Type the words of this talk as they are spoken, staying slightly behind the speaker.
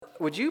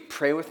would you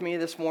pray with me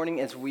this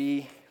morning as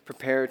we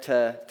prepare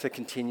to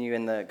continue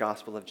in the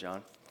Gospel of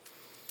John?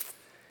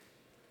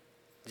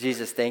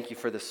 Jesus, thank you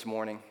for this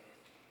morning.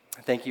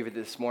 Thank you for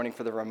this morning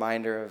for the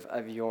reminder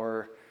of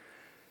your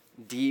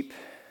deep,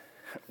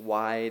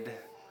 wide,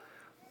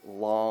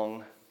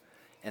 long,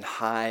 and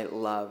high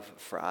love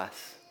for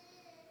us,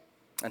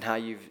 and how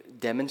you've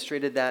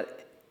demonstrated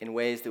that in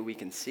ways that we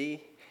can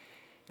see,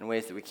 in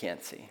ways that we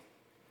can't see.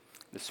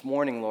 This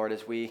morning, Lord,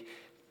 as we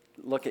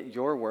look at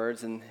your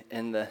words and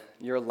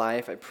your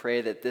life, I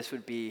pray that this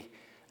would be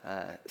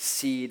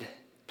seed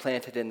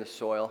planted in the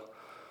soil,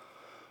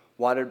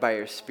 watered by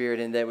your Spirit,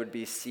 and that would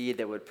be seed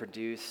that would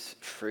produce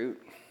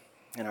fruit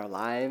in our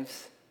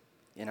lives,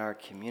 in our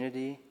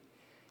community,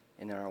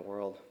 and in our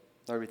world.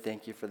 Lord, we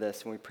thank you for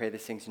this, and we pray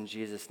these things in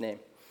Jesus' name.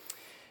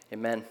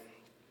 Amen.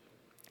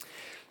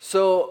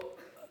 So,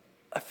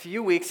 a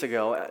few weeks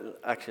ago,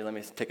 actually, let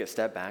me take a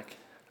step back.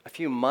 A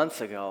few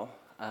months ago,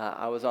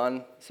 I was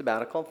on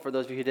sabbatical, for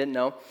those of you who didn't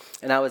know,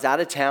 and I was out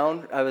of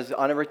town. I was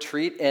on a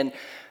retreat, and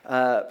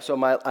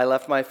I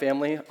left my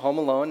family home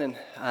alone,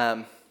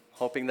 and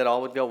hoping that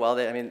all would go well.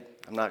 I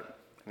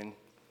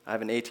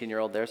have an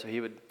 18-year-old there, so he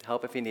would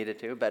help if he needed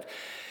to. But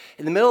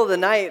in the middle of the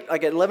night,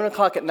 like at 11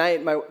 o'clock at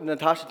night,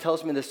 Natasha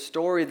tells me this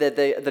story that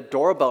the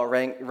doorbell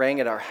rang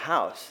at our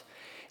house.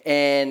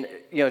 And,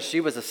 she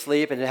was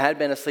asleep and had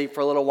been asleep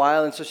for a little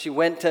while. And so she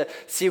went to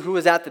see who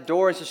was at the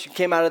door. And so she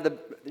came out of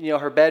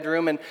her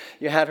bedroom and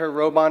had her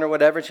robe on or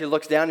whatever. And she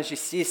looks down and she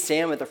sees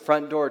Sam at the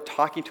front door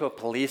talking to a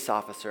police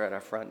officer at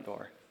our front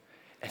door.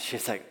 And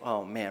she's like,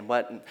 oh, man,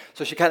 what? And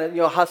so she kind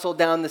of, hustled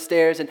down the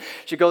stairs. And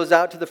she goes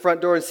out to the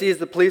front door and sees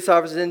the police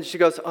officer. And she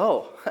goes,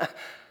 oh,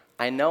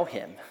 I know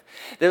him.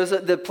 It was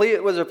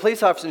a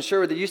police officer in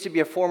Sherwood that used to be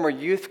a former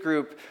youth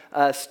group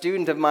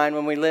student of mine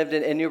when we lived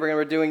in Newburgh and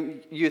we were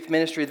doing youth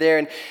ministry there.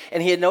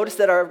 And he had noticed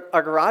that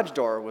our garage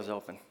door was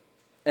open.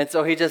 And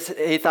so he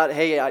thought,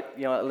 hey,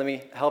 let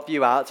me help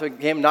you out. So he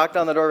came, knocked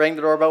on the door, rang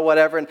the doorbell,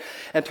 whatever,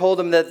 and told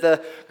him that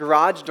the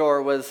garage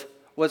door was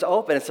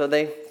open. And so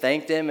they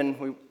thanked him,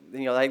 and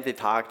they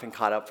talked and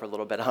caught up for a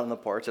little bit out on the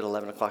porch at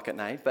 11 o'clock at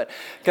night. But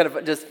kind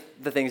of just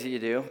the things that you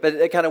do. But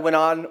it kind of went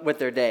on with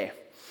their day.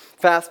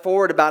 Fast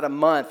forward about a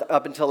month,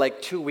 up until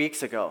like 2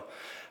 weeks ago.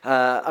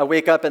 I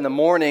wake up in the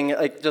morning,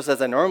 like just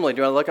as I normally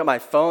do. I look at my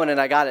phone and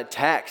I got a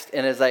text,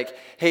 and it's like,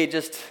 "Hey,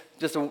 just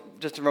a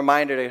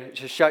reminder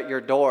to shut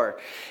your door."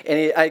 And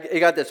he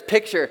got this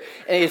picture,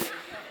 and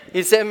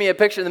he sent me a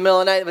picture in the middle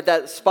of the night with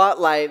that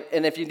spotlight.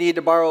 And if you need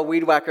to borrow a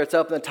weed whacker, it's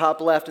up in the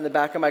top left in the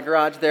back of my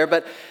garage there.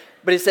 But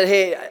he said,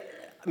 "Hey,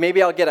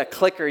 maybe I'll get a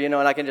clicker, and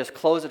I can just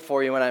close it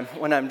for you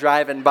when I'm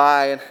driving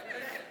by."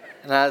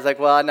 And I was like,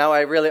 well, now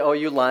I really owe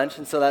you lunch,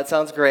 and so that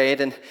sounds great.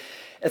 And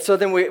so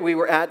then we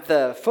were at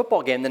the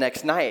football game the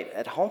next night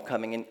at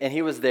homecoming, and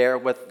he was there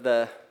with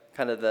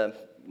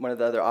one of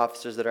the other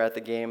officers that are at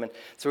the game. And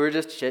so we were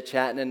just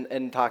chit-chatting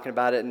and talking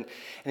about it. And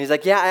he's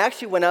like, yeah, I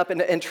actually went up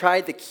and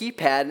tried the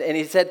keypad. And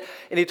he said,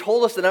 and he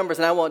told us the numbers,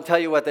 and I won't tell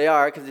you what they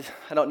are because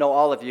I don't know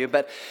all of you.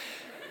 But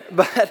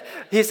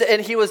he said,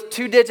 and he was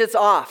 2 digits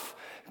off.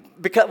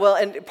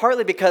 And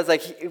partly because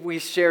we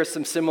share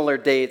some similar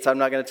dates. I'm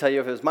not going to tell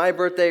you if it was my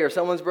birthday or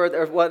someone's birthday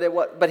or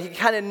what. But he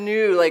kind of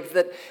knew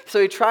that.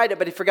 So he tried it,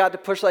 but he forgot to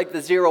push the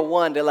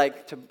 01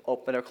 to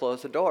open or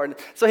close the door. And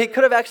so he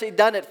could have actually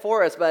done it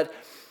for us, but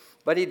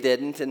he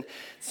didn't. And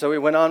so we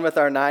went on with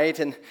our night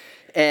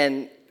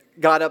and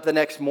got up the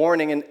next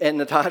morning. And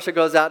Natasha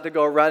goes out to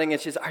go running,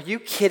 and she's, "Are you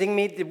kidding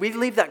me? Did we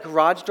leave that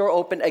garage door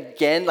open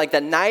again? Like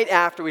the night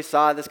after we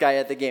saw this guy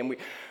at the game,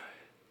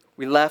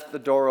 we left the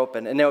door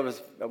open." And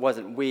it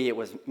wasn't we, it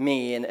was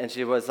me. And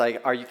she was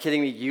like, "Are you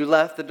kidding me? You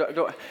left the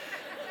door?"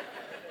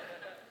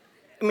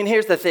 I mean,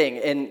 here's the thing,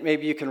 and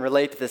maybe you can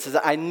relate to this, is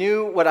I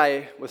knew what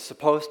I was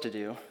supposed to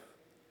do,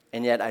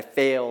 and yet I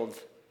failed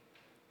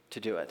to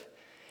do it.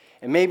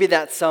 And maybe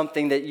that's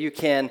something that you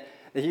can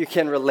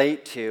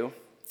relate to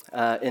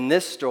in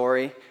this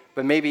story,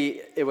 but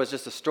maybe it was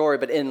just a story.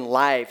 But in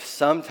life,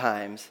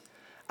 sometimes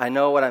I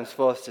know what I'm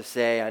supposed to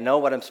say. I know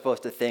what I'm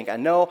supposed to think. I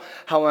know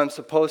how I'm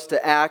supposed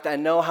to act. I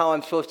know how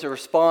I'm supposed to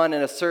respond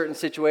in a certain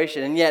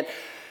situation. And yet,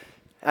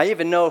 I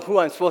even know who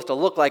I'm supposed to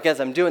look like as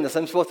I'm doing this.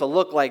 I'm supposed to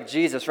look like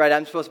Jesus, right?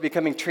 I'm supposed to be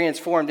becoming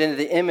transformed into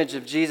the image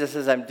of Jesus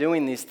as I'm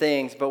doing these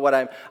things. But what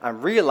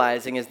I'm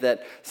realizing is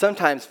that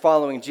sometimes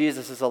following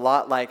Jesus is a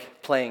lot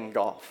like playing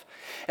golf.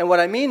 And what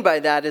I mean by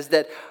that is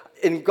that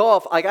in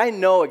golf, I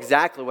know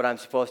exactly what I'm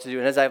supposed to do,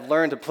 and as I've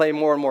learned to play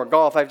more and more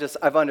golf,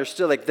 I've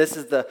understood this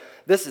is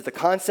the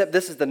concept,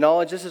 this is the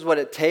knowledge, this is what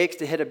it takes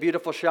to hit a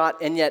beautiful shot.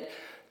 And yet,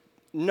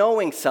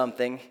 knowing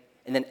something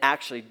and then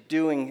actually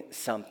doing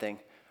something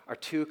are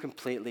two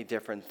completely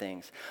different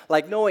things.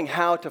 Like knowing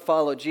how to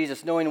follow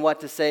Jesus, knowing what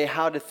to say,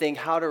 how to think,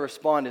 how to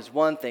respond is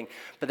one thing,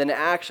 but then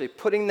actually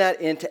putting that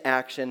into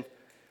action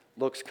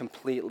looks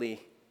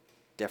completely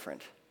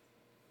different.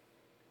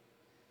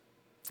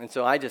 And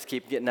so I just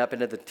keep getting up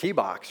into the tee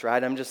box,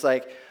 right? I'm just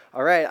like,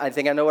 all right, I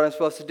think I know what I'm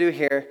supposed to do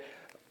here.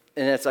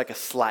 And it's like a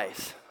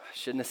slice.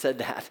 Shouldn't have said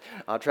that.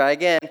 I'll try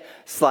again.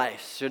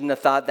 Slice. Shouldn't have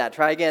thought that.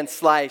 Try again.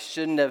 Slice.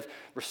 Shouldn't have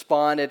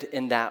responded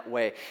in that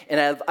way.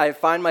 And I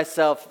find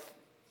myself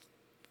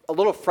a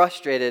little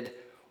frustrated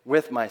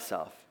with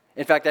myself.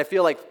 In fact, I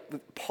feel like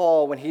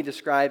Paul, when he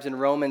describes in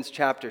Romans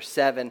chapter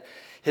 7,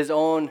 his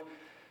own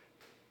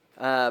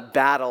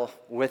battle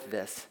with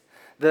this.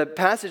 The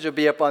passage will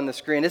be up on the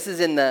screen. This is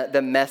in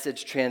the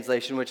Message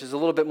translation, which is a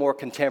little bit more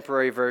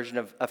contemporary version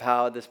of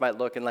how this might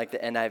look in like the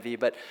NIV.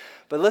 But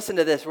listen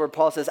to this, where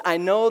Paul says, I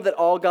know that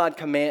all God's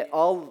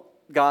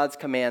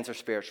commands are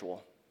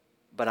spiritual,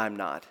 but I'm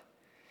not.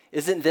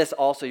 Isn't this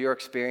also your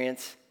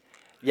experience?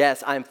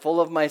 Yes, I'm full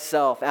of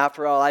myself.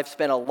 After all, I've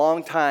spent a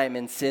long time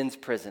in sin's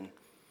prison.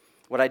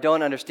 What I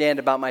don't understand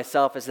about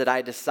myself is that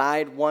I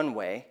decide one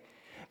way,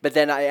 but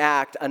then I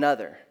act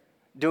another,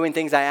 doing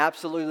things I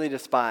absolutely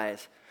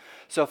despise.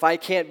 So if I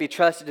can't be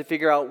trusted to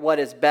figure out what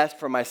is best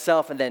for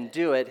myself and then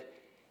do it,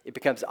 it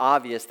becomes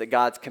obvious that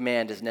God's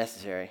command is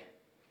necessary.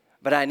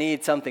 But I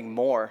need something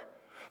more.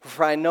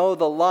 For I know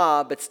the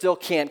law, but still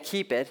can't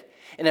keep it.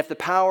 And if the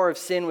power of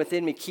sin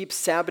within me keeps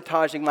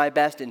sabotaging my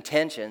best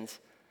intentions,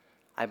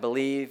 I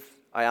believe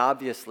I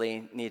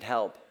obviously need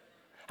help.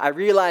 I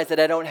realize that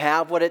I don't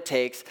have what it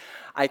takes.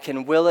 I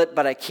can will it,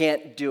 but I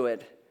can't do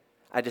it.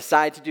 I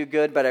decide to do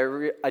good, but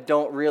I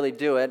don't really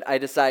do it. I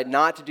decide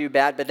not to do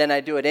bad, but then I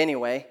do it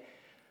anyway.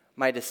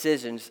 My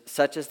decisions,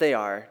 such as they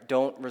are,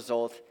 don't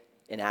result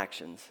in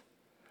actions.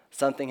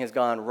 Something has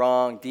gone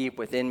wrong deep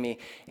within me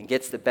and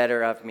gets the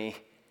better of me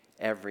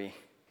every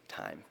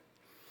time.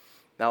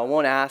 Now, I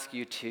won't ask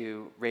you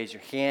to raise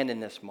your hand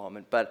in this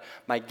moment, but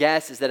my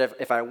guess is that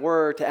if I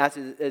were to ask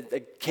you,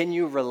 can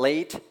you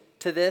relate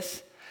to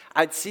this?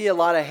 I'd see a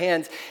lot of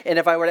hands, and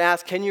if I were to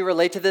ask, can you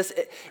relate to this?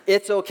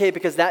 It's okay,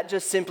 because that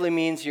just simply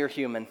means you're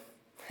human.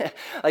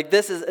 Like,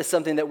 this is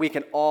something that we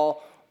can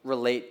all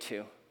relate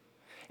to.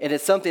 And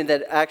it's something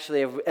that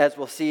actually, as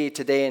we'll see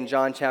today in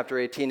John chapter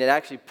 18, it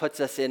actually puts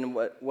us in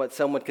what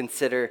some would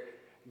consider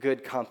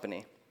good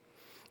company.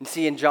 You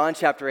see, in John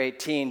chapter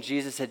 18,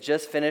 Jesus had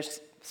just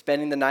finished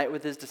spending the night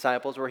with his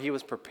disciples, where he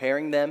was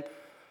preparing them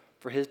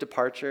for his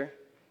departure.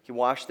 He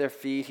washed their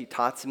feet. He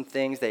taught some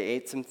things. They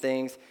ate some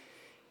things.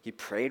 He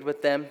prayed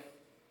with them.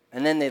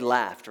 And then they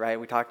left, right?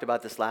 We talked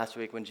about this last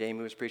week when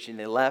Jamie was preaching.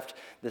 They left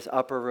this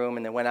upper room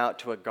and they went out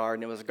to a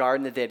garden. It was a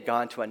garden that they had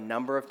gone to a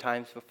number of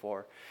times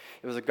before.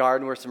 It was a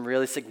garden where some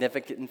really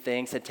significant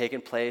things had taken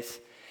place,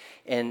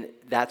 and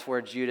that's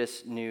where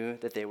Judas knew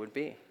that they would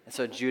be. And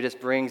so Judas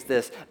brings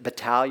this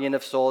battalion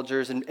of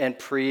soldiers and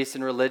priests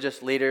and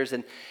religious leaders,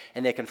 and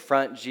they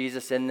confront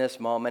Jesus in this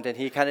moment, and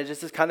he kind of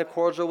just is kind of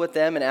cordial with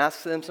them and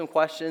asks them some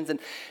questions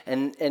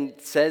and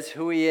says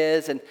who he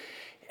is,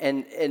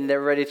 and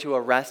they're ready to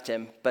arrest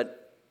him,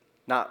 but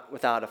not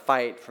without a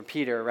fight from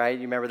Peter, right?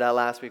 You remember that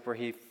last week where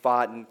he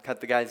fought and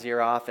cut the guy's ear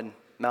off, and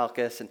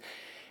Malchus,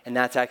 and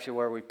that's actually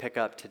where we pick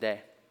up today.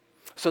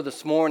 So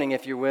this morning,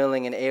 if you're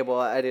willing and able,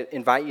 I'd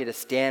invite you to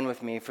stand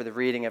with me for the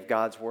reading of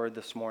God's word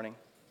this morning.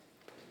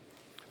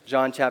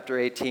 John chapter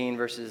 18,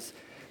 verses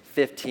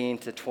 15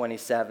 to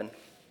 27.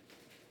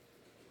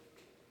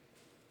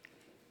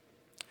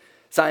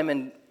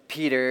 Simon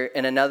Peter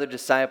and another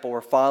disciple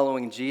were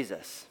following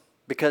Jesus.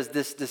 Because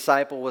this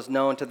disciple was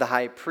known to the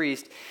high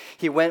priest,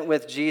 he went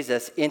with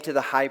Jesus into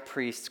the high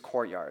priest's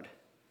courtyard.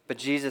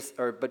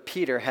 But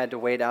Peter had to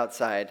wait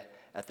outside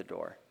at the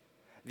door.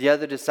 The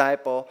other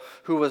disciple,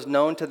 who was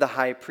known to the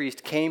high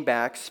priest, came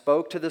back,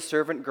 spoke to the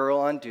servant girl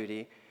on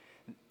duty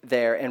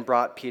there, and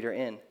brought Peter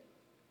in.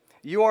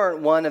 You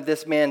aren't one of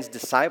this man's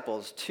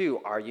disciples,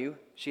 too, are you?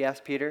 She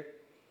asked Peter.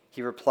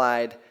 He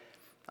replied,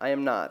 I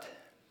am not.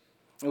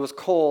 It was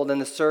cold,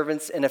 and the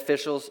servants and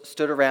officials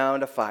stood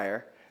around a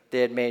fire they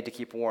had made to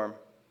keep warm.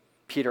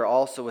 Peter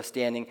also was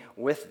standing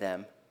with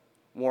them,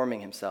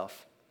 warming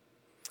himself.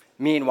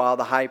 Meanwhile,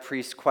 the high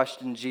priest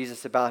questioned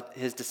Jesus about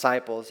his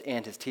disciples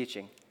and his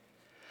teaching.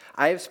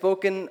 I have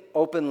spoken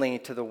openly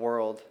to the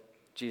world,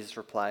 Jesus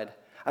replied.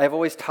 I have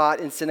always taught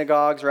in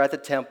synagogues or at the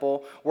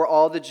temple where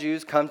all the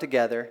Jews come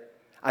together.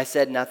 I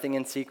said nothing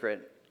in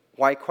secret.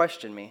 Why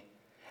question me?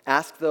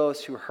 Ask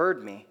those who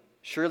heard me.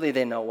 Surely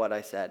they know what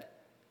I said.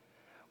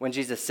 When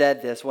Jesus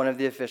said this, one of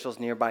the officials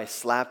nearby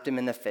slapped him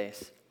in the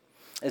face.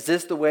 Is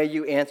this the way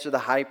you answer the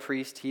high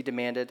priest? He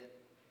demanded.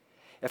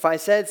 If I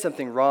said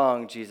something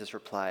wrong, Jesus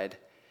replied,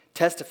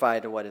 testify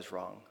to what is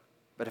wrong.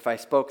 But if I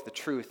spoke the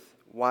truth,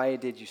 why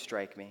did you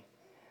strike me?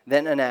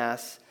 Then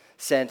Annas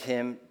sent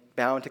him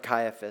bound to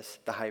Caiaphas,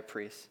 the high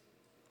priest.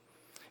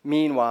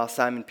 Meanwhile,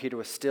 Simon Peter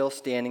was still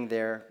standing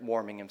there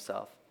warming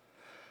himself.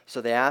 So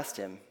they asked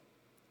him,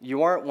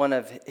 you aren't one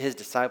of his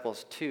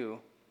disciples too,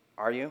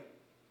 are you?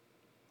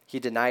 He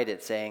denied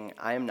it, saying,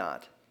 I am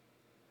not.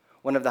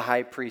 One of the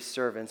high priest's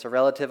servants, a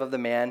relative of the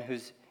man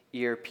whose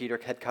ear Peter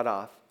had cut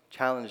off,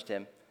 challenged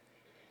him.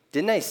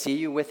 Didn't I see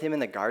you with him in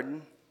the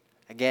garden?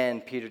 Again,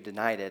 Peter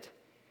denied it.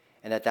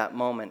 And at that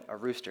moment, a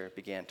rooster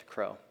began to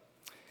crow.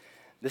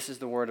 This is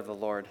the word of the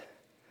Lord.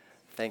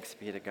 Thanks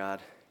be to God.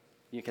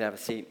 You can have a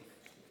seat.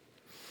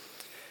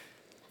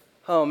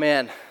 Oh,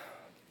 man.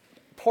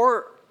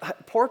 Poor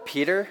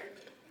Peter.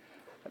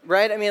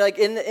 right? I mean, like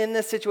in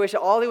this situation,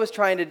 all he was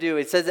trying to do,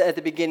 it says at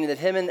the beginning that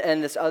him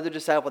and this other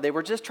disciple, they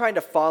were just trying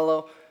to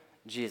follow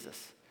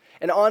Jesus.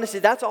 And honestly,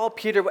 that's all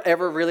Peter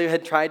ever really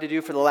had tried to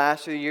do for the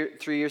last 3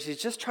 years.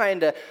 He's just trying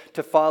to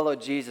follow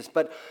Jesus.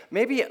 But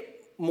maybe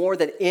more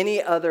than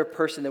any other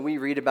person that we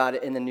read about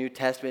it in the New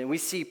Testament, we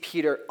see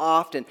Peter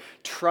often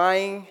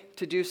trying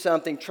to do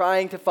something,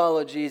 trying to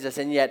follow Jesus,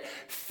 and yet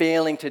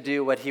failing to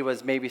do what he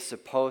was maybe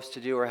supposed to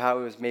do or how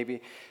he was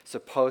maybe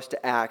supposed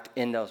to act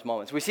in those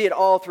moments. We see it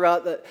all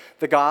throughout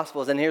the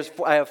Gospels, and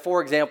I have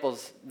 4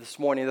 examples this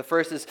morning. The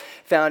first is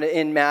found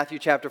in Matthew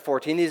chapter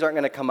 14. These aren't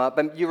going to come up,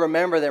 but you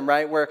remember them,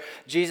 right? Where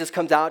Jesus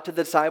comes out to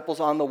the disciples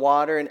on the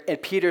water,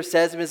 and Peter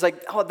says to him, he's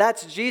like, oh,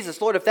 that's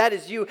Jesus. Lord, if that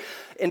is you,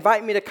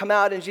 invite me to come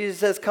out. And Jesus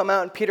says, come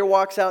out, and Peter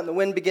walks out, and the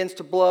wind begins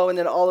to blow, and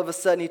then all of a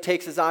sudden he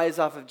takes his eyes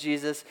off of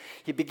Jesus.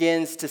 He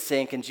begins to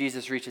sink, and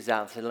Jesus reaches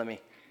out and says, let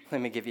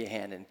me give you a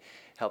hand, and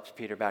helps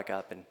Peter back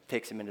up and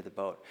takes him into the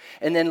boat.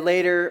 And then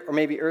later, or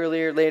maybe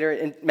later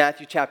in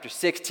Matthew chapter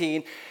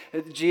 16,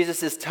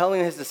 Jesus is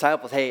telling his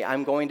disciples, hey,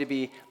 I'm going to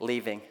be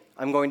leaving.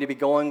 I'm going to be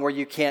going where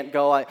you can't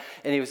go. And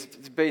he was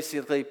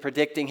basically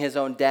predicting his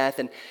own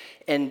death.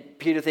 And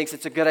Peter thinks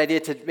it's a good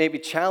idea to maybe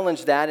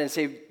challenge that and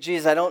say,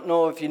 Jesus, I don't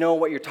know if you know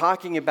what you're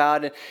talking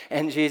about.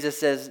 And Jesus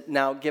says,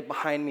 now get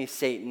behind me,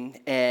 Satan,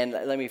 and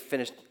let me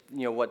finish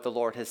what the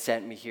Lord has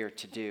sent me here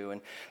to do.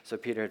 And so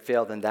Peter had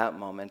failed in that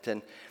moment.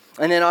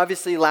 And then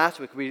obviously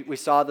last week we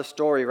saw the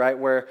story, right,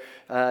 where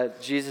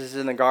Jesus is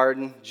in the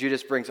garden.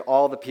 Judas brings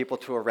all the people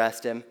to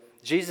arrest him.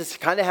 Jesus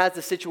kind of has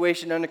the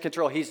situation under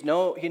control. He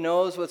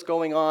knows what's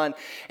going on.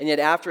 And yet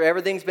after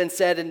everything's been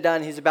said and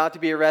done, he's about to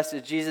be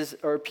arrested.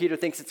 Peter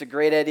thinks it's a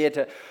great idea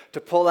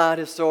to pull out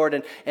his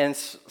sword and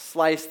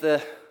slice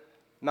the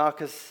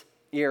Malchus'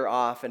 ear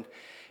off.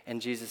 And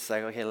Jesus is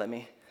like, okay, let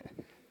me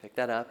pick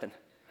that up and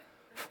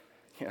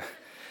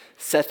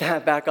set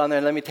that back on there,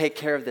 and let me take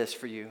care of this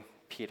for you,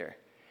 Peter.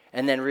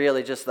 And then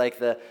really just like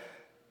the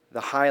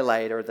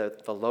highlight or the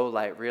low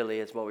light really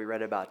is what we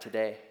read about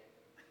today,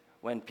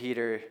 when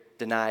Peter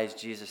denies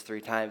Jesus 3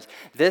 times.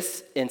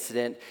 This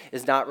incident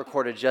is not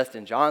recorded just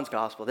in John's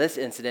gospel. This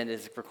incident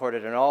is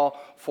recorded in all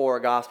 4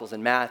 gospels,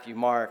 in Matthew,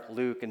 Mark,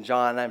 Luke, and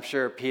John. And I'm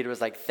sure Peter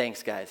was like,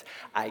 thanks, guys.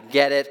 I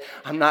get it.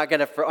 I'm not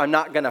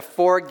gonna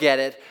forget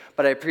it,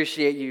 but I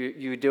appreciate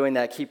you doing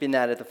that, keeping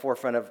that at the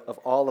forefront of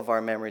all of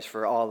our memories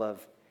for all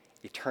of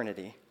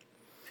eternity.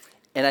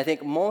 And I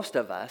think most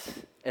of us,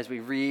 as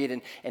we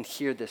read and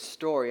hear this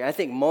story, I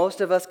think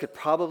most of us could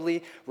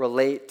probably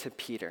relate to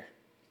Peter.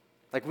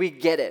 Like, we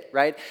get it,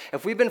 right?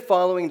 If we've been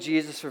following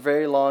Jesus for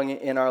very long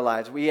in our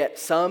lives, we at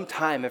some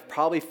time have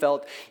probably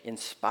felt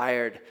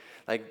inspired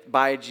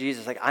by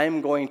Jesus. Like, I'm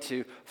going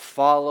to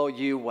follow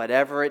you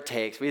whatever it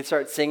takes. We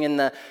start singing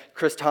the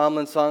Chris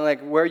Tomlin song,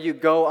 like, where you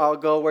go, I'll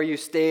go. Where you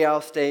stay,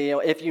 I'll stay.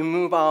 If you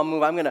move, I'll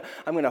move. I'm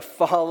gonna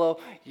follow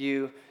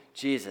you,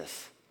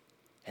 Jesus.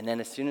 And then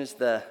as soon as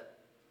the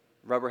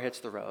rubber hits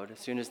the road, as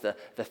soon as the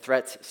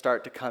threats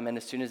start to come in,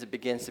 as soon as it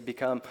begins to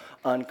become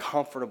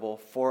uncomfortable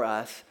for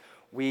us,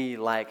 we,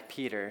 like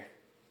Peter,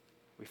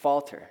 we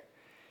falter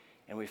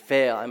and we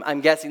fail.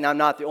 I'm guessing I'm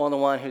not the only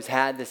one who's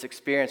had this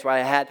experience where I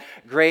had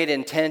great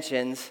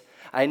intentions.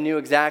 I knew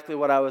exactly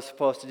what I was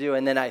supposed to do,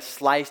 and then I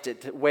sliced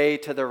it way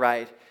to the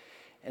right,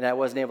 and I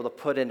wasn't able to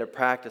put into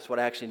practice what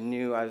I actually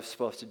knew I was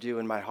supposed to do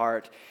in my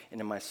heart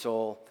and in my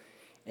soul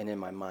and in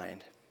my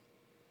mind.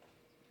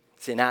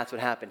 See, and that's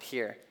what happened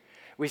here.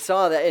 We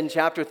saw that in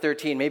chapter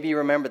 13. Maybe you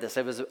remember this.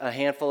 It was a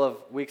handful of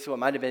weeks ago. It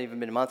might have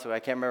even been months ago. I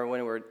can't remember when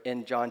we were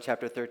in John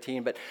chapter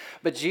 13.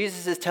 But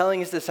Jesus is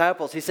telling his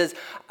disciples, he says,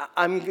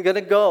 I'm going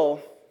to go.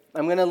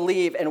 I'm going to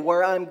leave. And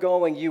where I'm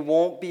going, you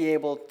won't be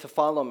able to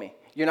follow me.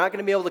 You're not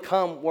going to be able to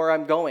come where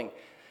I'm going.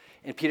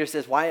 And Peter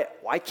says, why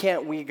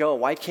can't we go?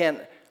 Why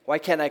can't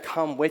I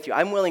come with you?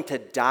 I'm willing to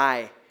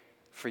die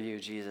for you,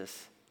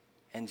 Jesus.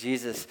 And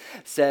Jesus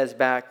says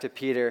back to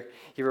Peter,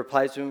 he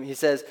replies to him, he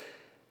says,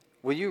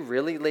 will you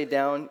really lay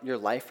down your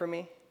life for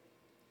me?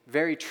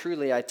 Very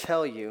truly, I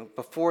tell you,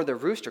 before the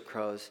rooster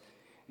crows,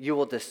 you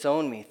will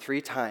disown me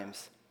 3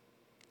 times.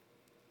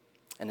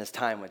 And as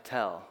time would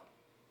tell,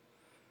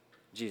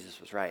 Jesus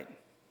was right.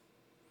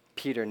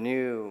 Peter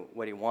knew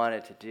what he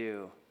wanted to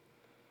do,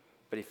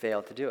 but he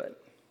failed to do it.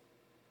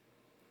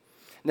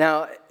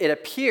 Now, it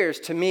appears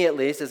to me, at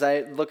least, as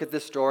I look at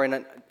this story,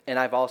 and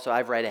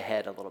I've read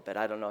ahead a little bit.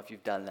 I don't know if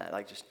you've done that,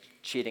 like just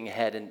cheating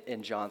ahead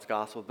in John's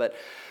gospel, but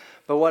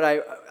what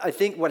I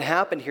think what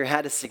happened here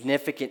had a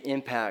significant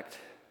impact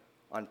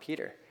on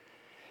Peter.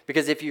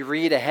 Because if you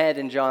read ahead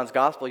in John's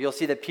gospel, you'll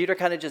see that Peter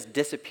kind of just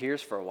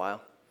disappears for a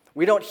while.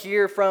 We don't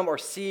hear from or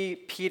see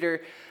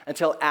Peter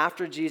until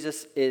after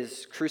Jesus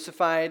is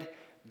crucified,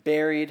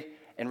 buried,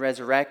 and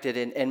resurrected.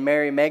 And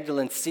Mary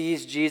Magdalene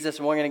sees Jesus,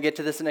 and we're going to get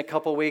to this in a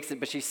couple weeks,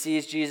 but she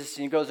sees Jesus,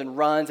 and she goes and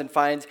runs and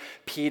finds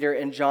Peter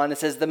and John and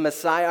says, the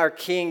Messiah, our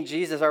King,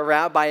 Jesus, our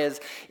Rabbi,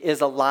 is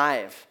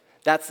alive.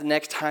 That's the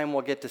next time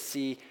we'll get to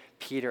see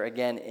Peter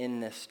again in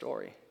this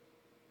story.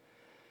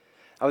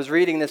 I was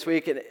reading this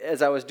week,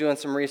 as I was doing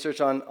some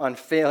research on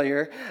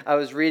failure, I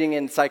was reading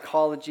in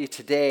Psychology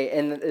Today,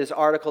 and this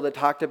article that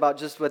talked about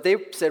just what they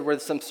said were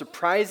some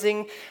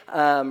surprising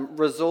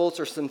results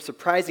or some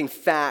surprising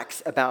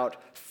facts about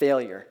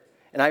failure.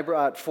 And I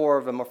brought 4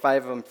 of them or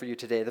 5 of them for you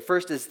today. The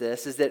first is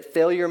this, is that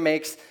failure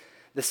makes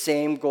the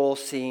same goal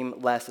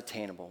seem less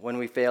attainable. When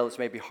we fail, it's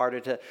maybe harder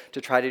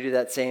to try to do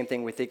that same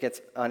thing. We think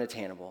it's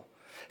unattainable.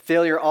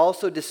 Failure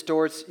also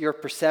distorts your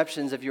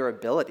perceptions of your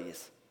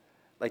abilities,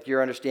 like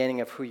your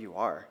understanding of who you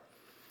are.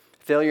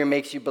 Failure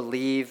makes you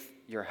believe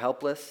you're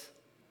helpless.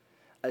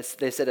 As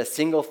they said a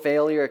single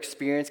failure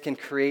experience can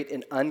create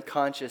an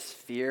unconscious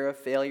fear of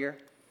failure.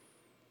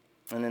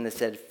 And then they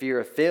said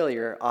fear of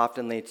failure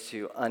often leads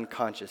to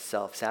unconscious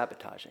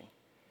self-sabotaging.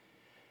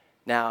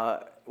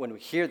 Now, when we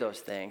hear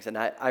those things, and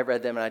I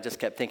read them and I just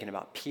kept thinking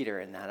about Peter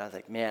and that. I was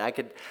like, man,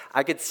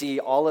 I could see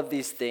all of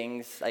these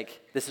things,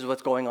 like this is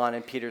what's going on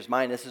in Peter's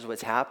mind. This is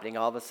what's happening.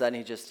 All of a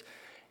sudden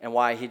and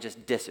why he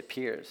just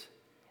disappears.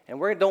 And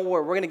don't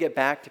worry, we're going to get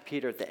back to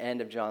Peter at the end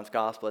of John's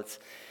gospel. It's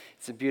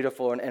a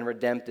beautiful and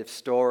redemptive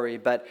story,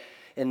 but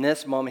in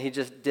this moment, he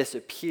just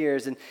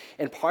disappears.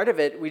 And part of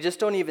it, we just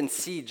don't even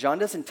see. John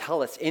doesn't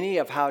tell us any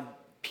of how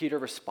Peter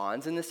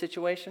responds in this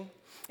situation.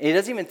 And he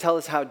doesn't even tell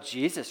us how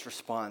Jesus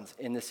responds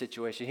in this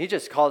situation. He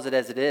just calls it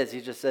as it is.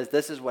 He just says,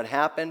 this is what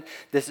happened.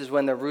 This is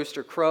when the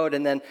rooster crowed.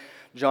 And then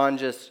John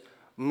just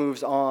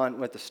moves on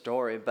with the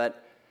story.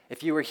 But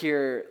if you were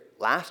here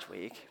last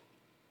week,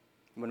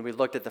 when we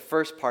looked at the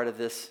first part of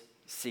this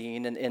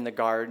scene in the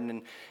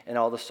garden and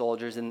all the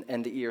soldiers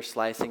and the ear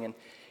slicing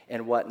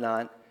and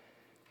whatnot,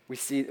 we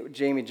see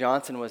Jamie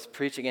Johnson was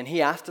preaching, and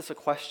he asked us a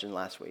question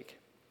last week.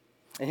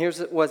 And here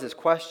was his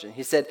question.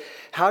 He said,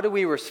 how do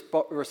we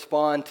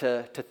respond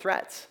to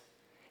threats?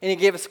 And he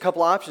gave us a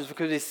couple options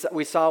because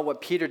we saw what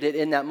Peter did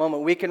in that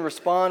moment. We can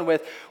respond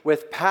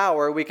with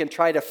power. We can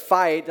try to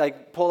fight,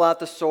 like pull out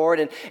the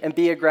sword and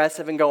be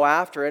aggressive and go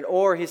after it.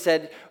 Or he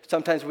said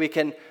sometimes we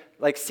can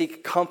like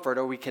seek comfort,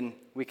 or we can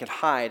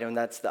hide. And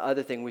that's the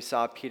other thing we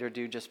saw Peter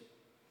do just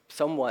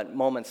somewhat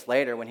moments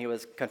later when he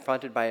was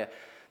confronted by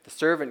the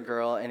servant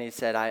girl, and he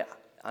said,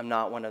 I'm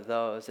not one of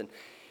those. And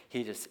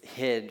he just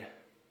hid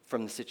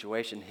from the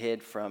situation,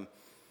 hid from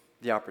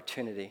the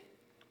opportunity.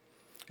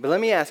 But let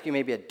me ask you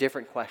maybe a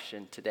different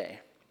question today.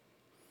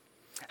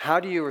 How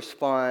do you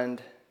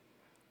respond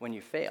when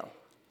you fail?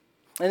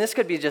 And this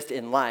could be just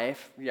in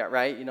life, yeah,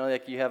 right? You know,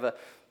 like you have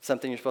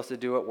something you're supposed to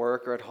do at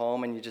work or at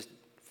home, and you just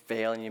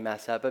fail and you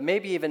mess up. But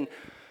maybe even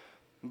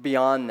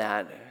beyond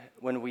that,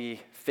 when we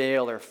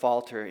fail or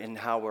falter in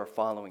how we're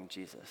following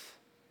Jesus,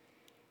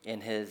 in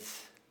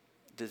his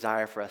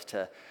desire for us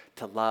to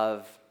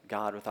love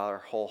God with our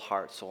whole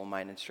heart, soul,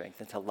 mind, and strength,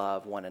 and to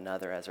love one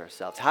another as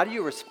ourselves. How do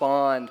you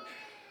respond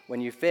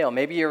when you fail?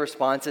 Maybe your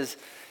response is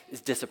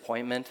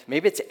disappointment.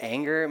 Maybe it's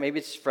anger. Maybe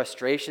it's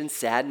frustration,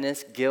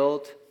 sadness,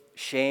 guilt,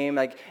 shame.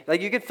 Like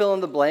you could fill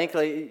in the blank.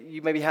 Like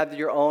you maybe have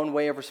your own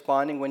way of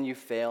responding when you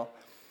fail.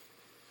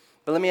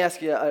 But let me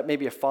ask you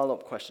maybe a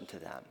follow-up question to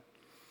that.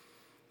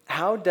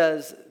 How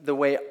does the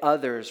way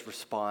others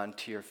respond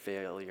to your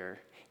failure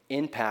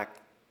impact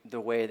the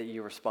way that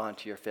you respond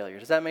to your failure?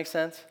 Does that make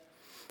sense?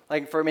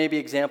 Like for maybe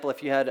example,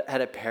 if you had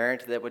a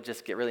parent that would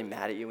just get really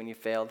mad at you when you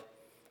failed,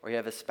 or you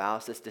have a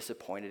spouse that's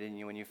disappointed in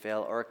you when you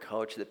fail, or a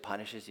coach that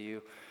punishes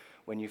you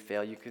when you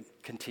fail, you could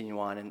continue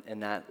on in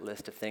that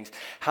list of things.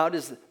 How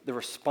does the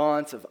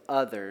response of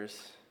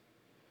others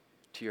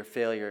to your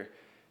failure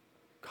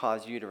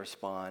cause you to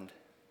respond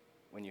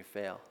when you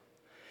fail?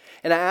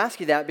 And I ask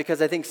you that because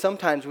I think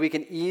sometimes we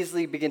can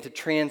easily begin to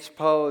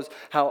transpose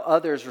how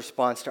others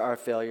respond to our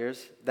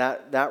failures,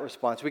 that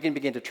response. We can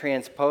begin to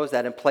transpose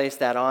that and place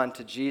that on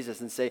to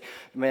Jesus and say,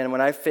 man,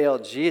 when I fail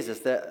Jesus,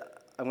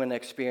 that I'm going to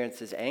experience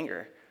his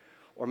anger.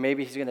 Or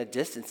maybe he's going to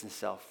distance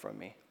himself from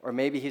me. Or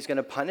maybe he's going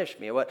to punish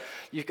me.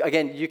 You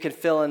can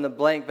fill in the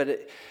blank,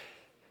 but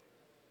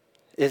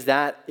is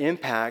that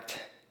impact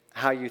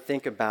how you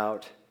think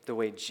about the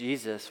way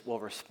Jesus will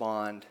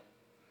respond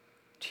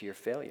to your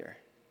failure?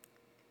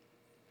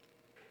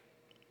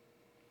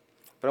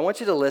 But I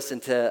want you to listen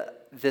to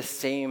this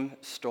same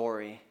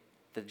story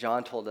that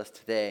John told us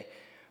today,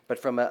 but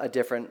from a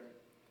different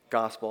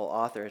gospel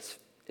author.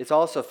 It's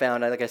also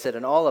found, like I said,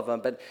 in all of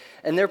them,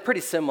 and they're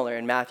pretty similar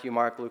in Matthew,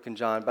 Mark, Luke, and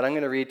John. But I'm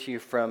going to read to you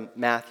from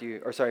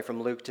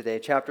Luke today,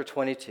 chapter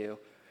 22,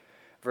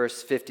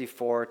 verse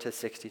 54 to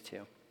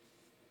 62.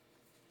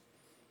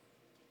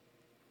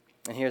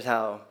 And here's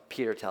how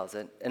Peter tells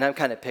it, and I'm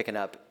kind of picking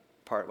up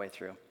partway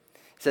through.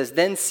 It says,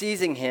 then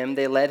seizing him,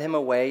 they led him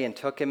away and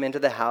took him into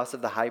the house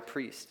of the high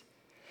priest.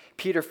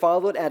 Peter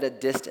followed at a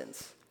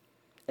distance.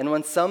 And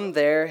when some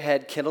there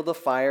had kindled a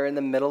fire in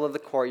the middle of the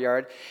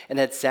courtyard and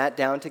had sat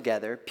down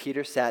together,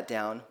 Peter sat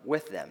down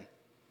with them.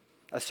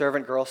 A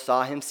servant girl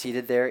saw him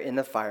seated there in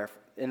the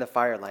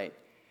firelight.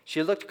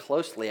 She looked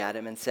closely at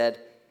him and said,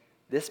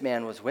 this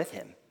man was with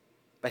him.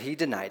 But he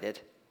denied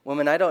it.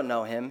 Woman, I don't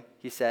know him,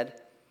 he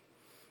said.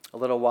 A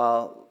little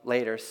while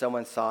later,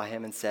 someone saw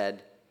him and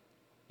said,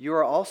 you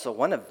are also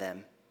one of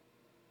them.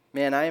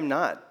 Man, I am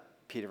not,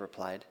 Peter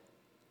replied.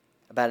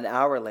 About an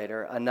hour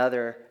later,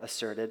 another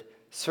asserted,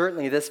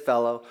 "Certainly this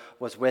fellow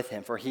was with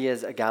him, for he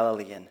is a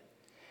Galilean."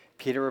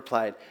 Peter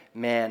replied,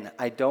 "Man,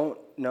 I don't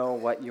know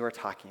what you are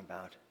talking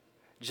about."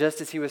 Just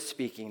as he was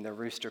speaking, the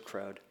rooster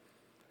crowed.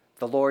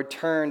 The Lord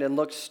turned and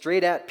looked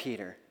straight at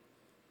Peter.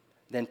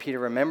 Then Peter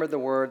remembered the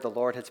word the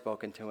Lord had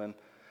spoken to him.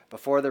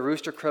 "Before the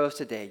rooster crows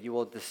today, you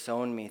will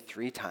disown me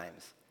 3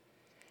 times."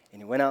 And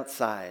he went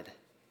outside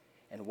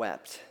and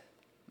wept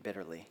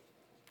bitterly.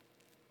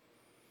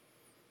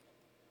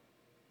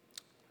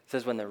 It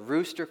says, when the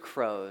rooster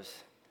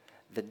crows,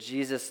 that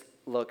Jesus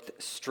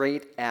looked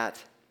straight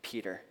at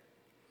Peter.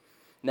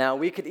 Now,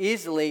 we could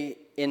easily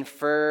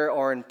infer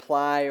or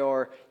imply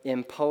or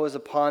impose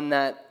upon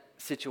that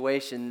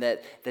situation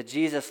that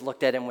Jesus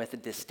looked at him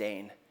with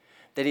disdain,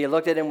 that he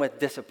looked at him with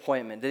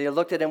disappointment, that he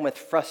looked at him with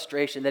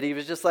frustration, that he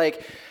was just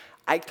like,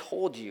 I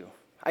told you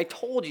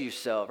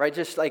so, right?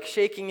 Just like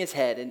shaking his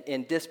head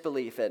in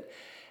disbelief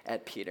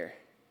at Peter.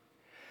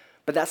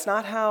 But that's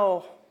not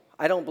how,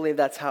 I don't believe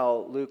that's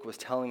how Luke was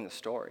telling the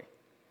story.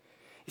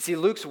 You see,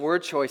 Luke's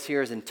word choice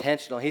here is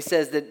intentional. He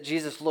says that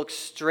Jesus looked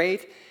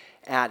straight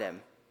at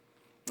him.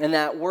 And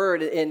that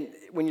word,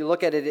 when you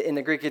look at it in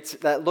the Greek, it's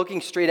that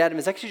looking straight at him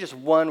is actually just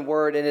one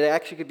word, and it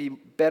actually could be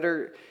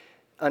better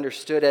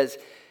understood as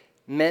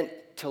meant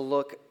to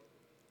look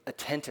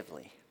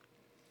attentively,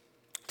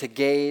 to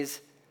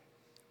gaze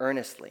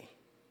earnestly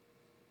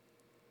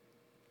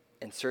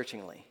and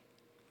searchingly.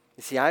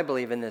 You see, I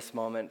believe in this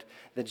moment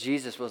that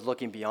Jesus was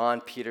looking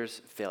beyond Peter's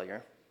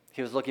failure.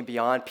 He was looking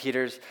beyond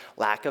Peter's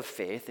lack of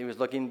faith. He was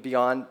looking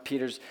beyond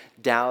Peter's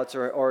doubts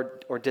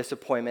or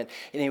disappointment.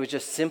 And he was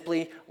just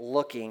simply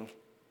looking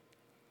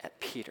at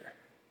Peter.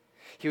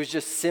 He was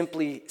just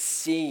simply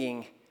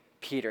seeing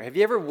Peter. Have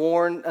you ever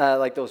worn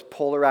like those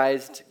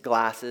polarized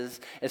glasses?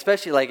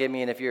 Especially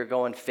if you're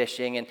going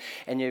fishing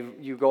and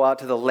you go out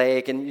to the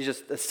lake and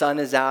the sun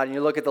is out and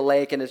you look at the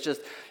lake and it's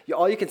just,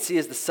 all you can see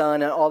is the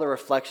sun and all the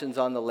reflections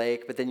on the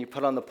lake. But then you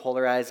put on the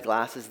polarized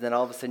glasses and then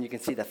all of a sudden you can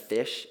see the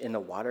fish in the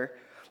water.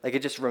 Like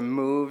it just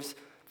removes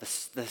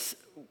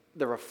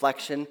the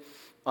reflection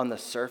on the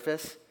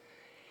surface.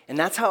 And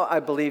that's how I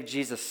believe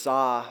Jesus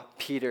saw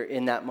Peter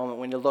in that moment,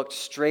 when he looked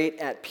straight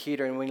at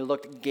Peter and when he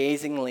looked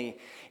gazingly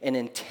and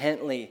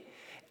intently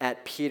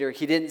at Peter.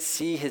 He didn't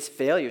see his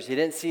failures. He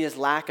didn't see his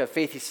lack of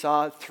faith. He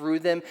saw through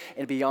them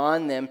and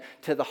beyond them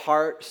to the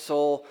heart,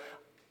 soul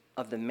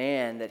of the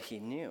man that he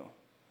knew.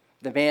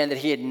 The man that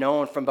he had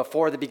known from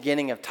before the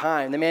beginning of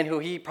time. The man who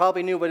he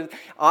probably knew, but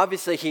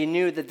obviously he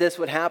knew that this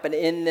would happen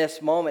in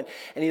this moment.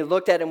 And he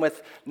looked at him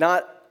with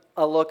not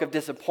a look of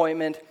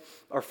disappointment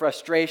or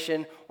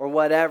frustration or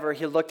whatever.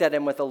 He looked at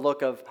him with a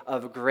look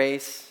of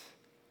grace,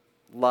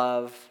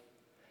 love,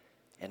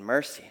 and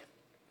mercy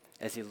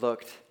as he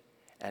looked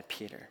at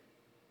Peter.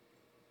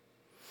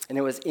 And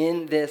it was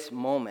in this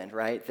moment,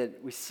 right,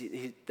 that we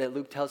see that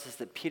Luke tells us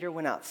that Peter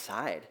went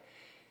outside.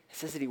 It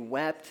says that he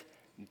wept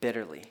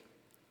bitterly.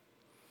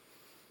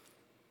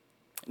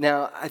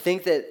 Now, I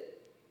think that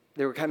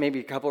there were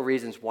maybe a couple of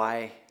reasons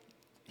why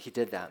he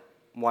did that,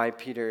 why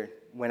Peter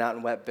went out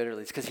and wept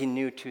bitterly. It's because he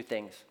knew 2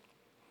 things.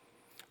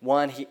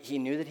 One, he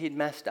knew that he'd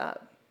messed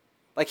up.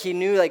 Like he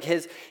knew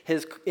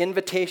his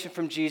invitation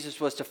from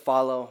Jesus was to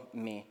follow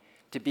me,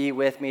 to be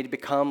with me, to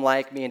become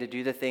like me, and to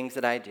do the things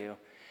that I do.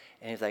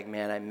 And he's like,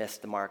 man, I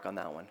missed the mark on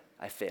that one.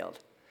 I failed.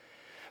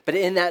 But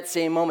in that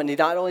same moment,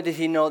 not only did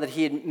he know that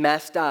he had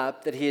messed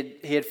up, that he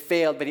had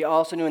failed, but he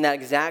also knew in that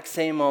exact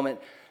same moment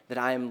that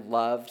I am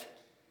loved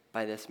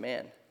by this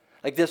man.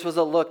 Like this was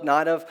a look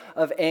not of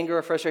anger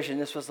or frustration.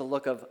 This was a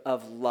look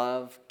of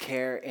love,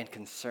 care, and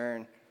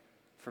concern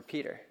for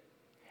Peter.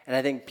 And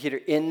I think Peter,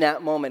 in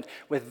that moment,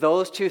 with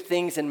those 2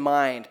 things in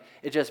mind,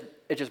 it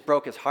just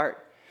broke his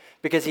heart.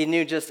 Because he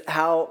knew just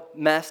how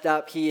messed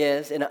up he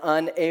is and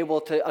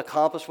unable to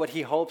accomplish what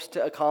he hopes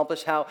to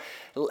accomplish, how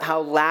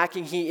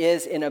lacking he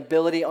is in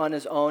ability on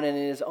his own and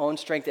in his own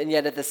strength. And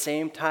yet at the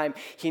same time,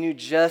 he knew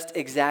just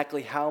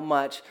exactly how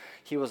much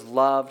he was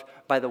loved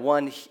by the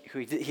one who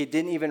he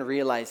didn't even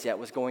realize yet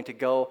was going to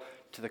go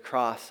to the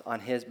cross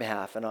on his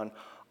behalf and on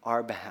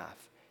our behalf.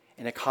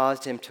 And it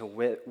caused him to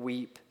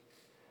weep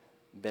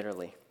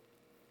bitterly.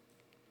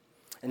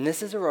 And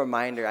this is a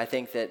reminder, I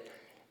think,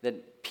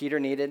 that Peter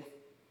needed.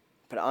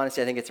 But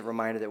honestly, I think it's a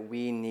reminder that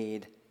we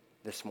need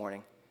this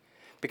morning.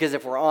 Because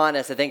if we're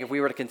honest, I think if we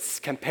were to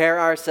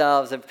compare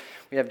ourselves, if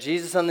we have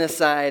Jesus on this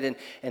side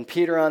and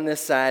Peter on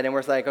this side, and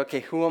we're like, okay,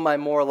 who am I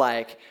more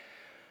like?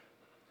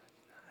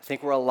 I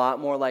think we're a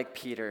lot more like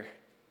Peter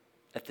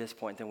at this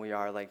point than we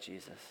are like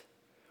Jesus.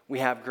 We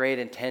have great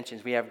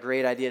intentions. We have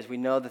great ideas. We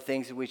know the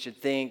things that we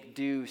should think,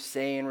 do,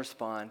 say, and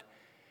respond.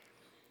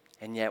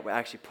 And yet we're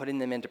actually putting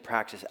them into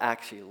practice,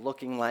 actually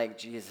looking like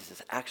Jesus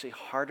is actually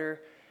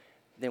harder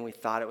than we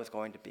thought it was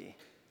going to be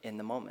in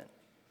the moment,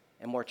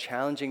 and more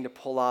challenging to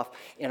pull off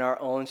in our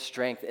own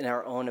strength, in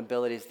our own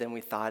abilities than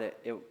we thought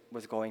it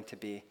was going to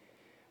be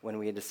when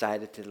we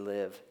decided to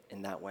live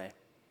in that way.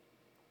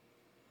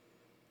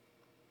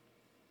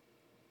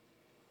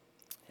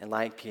 And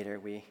like Peter,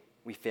 we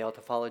fail to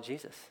follow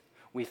Jesus.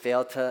 We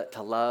fail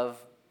to love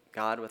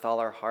God with all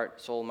our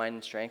heart, soul, mind,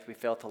 and strength. We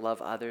fail to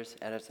love others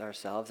as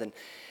ourselves. And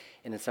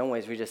in some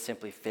ways, we just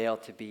simply fail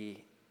to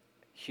be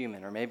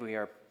human. Or maybe we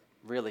are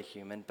really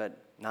human, but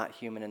not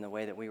human in the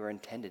way that we were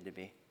intended to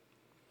be.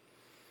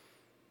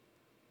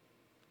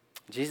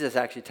 Jesus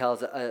actually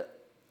tells a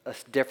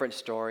different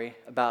story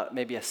about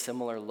maybe a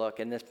similar look.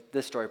 And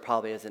this story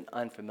probably isn't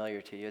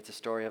unfamiliar to you. It's a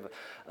story of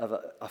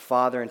a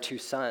father and two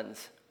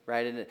sons,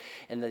 right?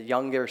 And the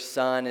younger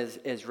son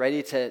is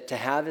ready to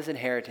have his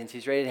inheritance.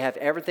 He's ready to have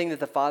everything that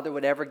the father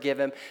would ever give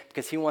him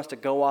because he wants to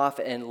go off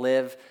and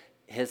live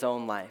his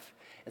own life.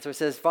 And so he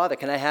says, Father,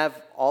 can I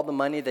have all the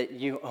money that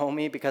you owe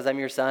me because I'm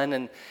your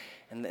son?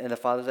 And the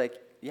father's like,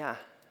 yeah,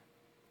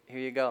 here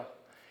you go.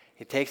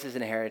 He takes his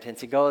inheritance.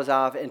 He goes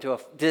off into a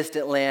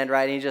distant land,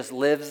 right? And he just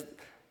lives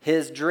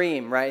his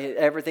dream, right?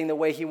 Everything the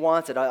way he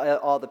wants it.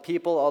 All the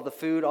people, all the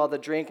food, all the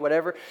drink,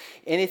 whatever.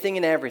 Anything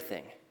and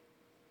everything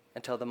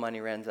until the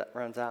money runs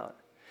out.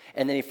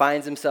 And then he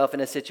finds himself in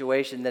a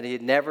situation that he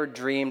had never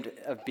dreamed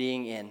of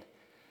being in.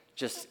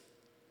 Just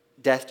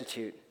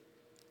destitute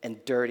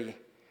and dirty.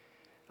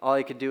 All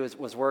he could do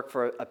was work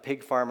for a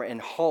pig farmer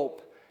and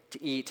hope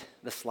to eat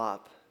the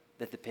slop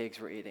that the pigs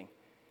were eating.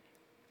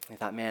 He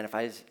thought, man, if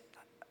I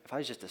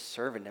was just a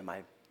servant in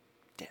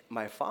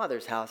my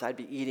father's house, I'd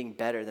be eating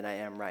better than I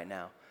am right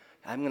now.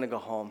 I'm going to go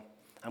home.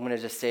 I'm going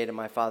to just say to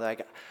my father,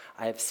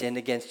 I have sinned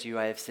against you.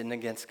 I have sinned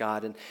against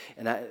God,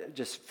 and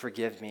just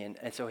forgive me.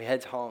 And so he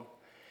heads home.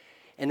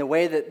 And the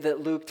way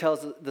that Luke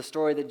tells the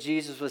story that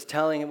Jesus was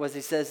telling it was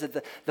he says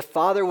that the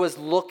father was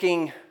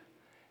looking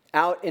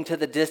out into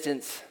the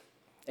distance,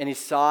 and he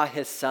saw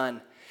his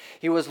son.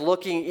 He was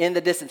looking in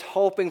the distance,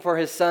 hoping for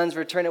his son's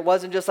return. It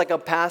wasn't just like a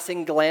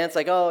passing glance,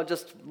 like, oh,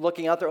 just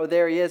looking out there, oh,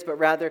 there he is, but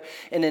rather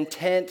an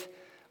intent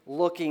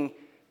looking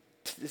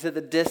to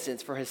the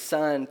distance for his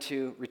son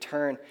to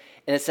return.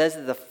 And it says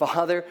that the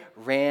father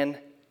ran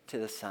to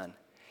the son.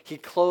 He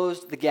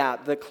closed the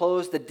gap,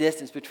 closed the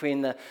distance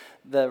between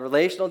the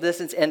relational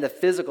distance and the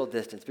physical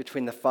distance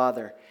between the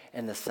father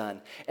and the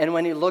son. And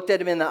when he looked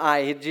at him in the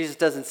eye, Jesus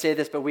doesn't say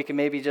this, but we can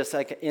maybe just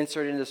like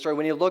insert it into the story.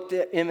 When he looked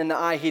at him in the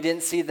eye, he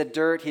didn't see the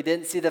dirt, he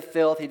didn't see the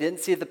filth, he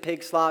didn't see the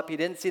pig slop, he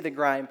didn't see the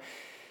grime.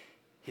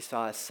 He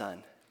saw his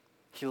son.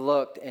 He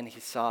looked and he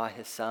saw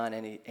his son,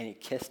 and he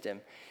kissed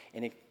him,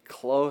 and he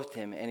clothed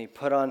him, and he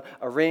put on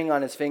a ring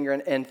on his finger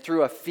and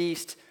threw a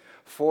feast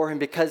for him,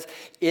 because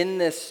in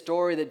this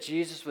story that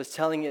Jesus was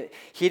telling you,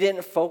 he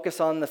didn't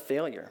focus on the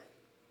failure.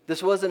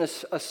 This wasn't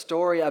a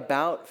story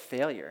about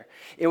failure.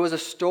 It was a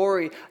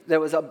story that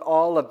was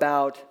all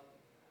about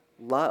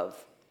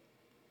love.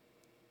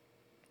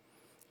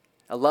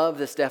 I love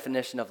this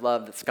definition of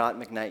love that Scott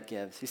McKnight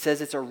gives. He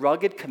says it's a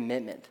rugged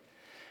commitment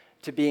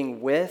to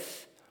being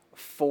with,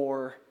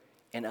 for,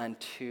 and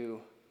unto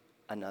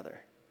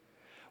another.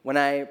 When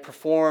I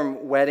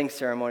perform wedding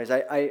ceremonies,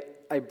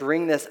 I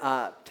bring this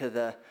up to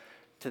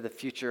the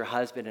future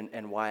husband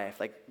and wife.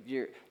 Like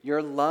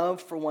your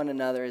love for one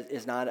another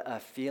is not a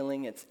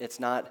feeling. It's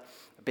not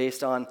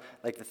based on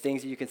like the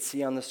things that you can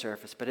see on the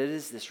surface, but it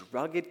is this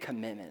rugged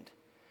commitment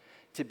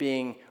to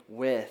being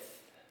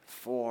with,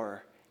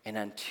 for, and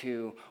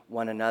unto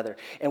one another.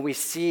 And we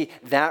see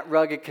that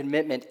rugged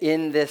commitment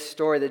in this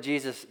story that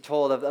Jesus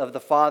told of the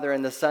Father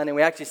and the Son. And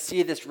we actually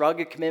see this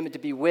rugged commitment to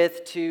be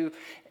with,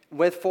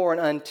 for,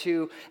 and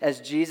unto as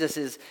Jesus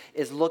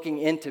is looking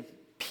into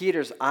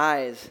Peter's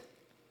eyes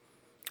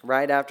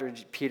right after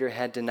Peter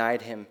had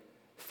denied him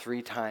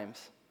 3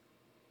 times.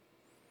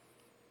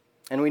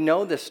 And we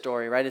know this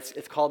story, right?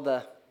 It's called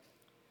the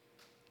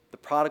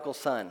prodigal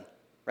son,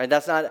 right?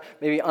 That's not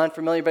maybe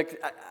unfamiliar, but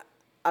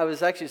I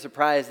was actually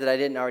surprised that I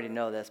didn't already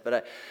know this,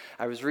 but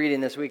I was reading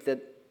this week that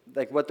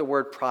like what the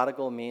word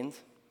prodigal means.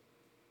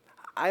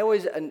 I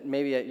always, and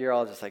maybe you're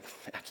all just like,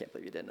 I can't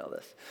believe you didn't know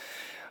this.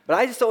 But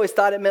I just always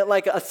thought it meant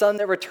like a son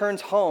that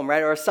returns home,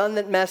 right? Or a son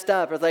that messed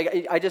up. It's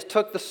like I just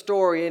took the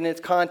story in its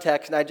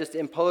context and I just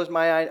imposed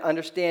my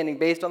understanding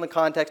based on the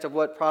context of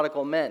what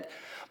prodigal meant.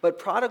 But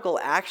prodigal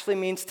actually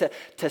means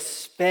to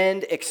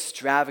spend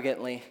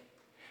extravagantly,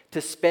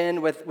 to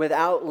spend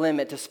without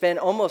limit, to spend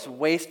almost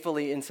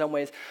wastefully in some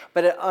ways.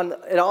 But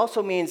it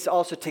also means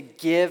also to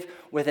give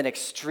with an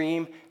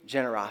extreme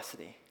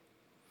generosity.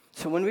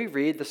 So when we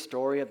read the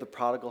story of the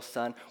prodigal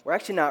son, we're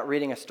actually not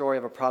reading a story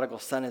of a prodigal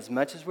son as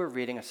much as we're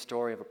reading a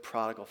story of a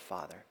prodigal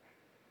father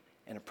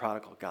and a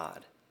prodigal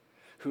God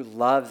who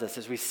loves us,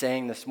 as we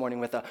sang this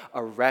morning, with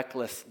a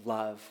reckless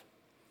love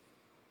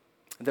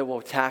that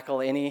will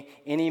tackle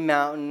any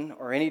mountain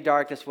or any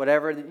darkness,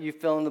 whatever that you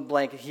fill in the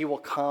blank. He will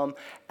come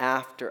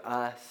after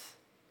us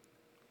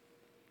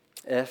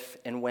if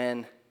and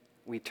when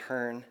we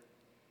turn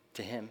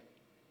to him.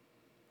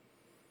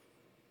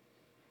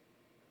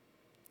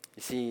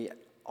 You see,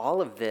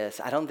 all of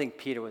this, I don't think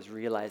Peter was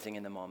realizing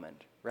in the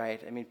moment,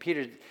 right? I mean,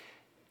 Peter,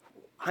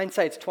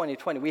 hindsight's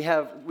 20/20.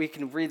 We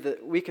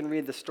can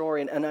read the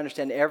story and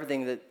understand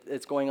everything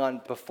that's going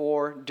on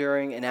before,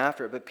 during, and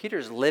after it. But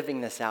Peter's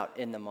living this out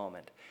in the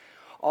moment.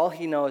 All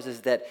he knows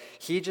is that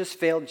he just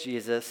failed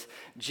Jesus.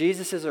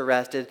 Jesus is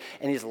arrested,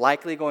 and he's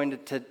likely going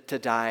to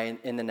die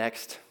in the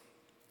next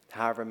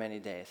however many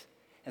days.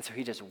 And so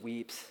he just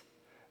weeps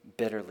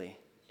bitterly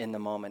in the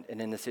moment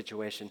and in the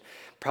situation,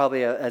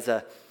 probably as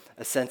a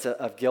sense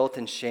of guilt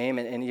and shame,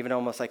 and even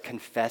almost like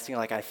confessing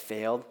like I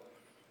failed,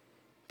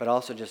 but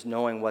also just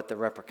knowing what the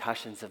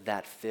repercussions of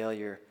that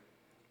failure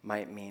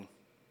might mean.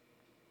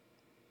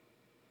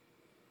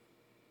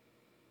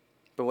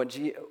 But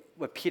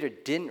what Peter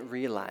didn't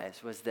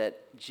realize was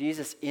that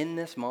Jesus, in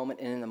this moment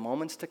and in the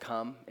moments to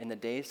come, in the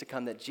days to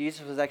come, that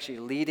Jesus was actually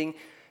leading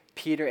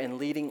Peter and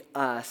leading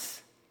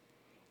us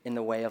in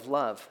the way of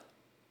love.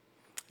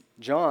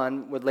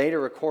 John would later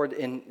record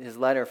in his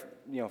letter,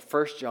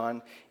 1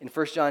 John, in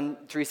 1 John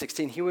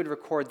 3:16, he would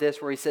record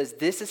this where he says,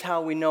 "This is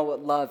how we know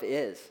what love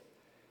is,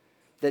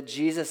 that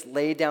Jesus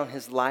laid down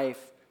his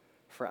life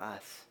for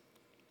us."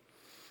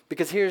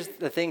 Because here's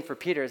the thing for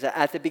Peter, is that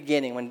at the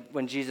beginning,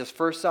 when Jesus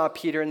first saw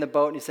Peter in the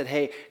boat and he said,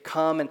 "Hey,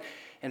 come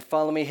and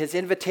follow me," his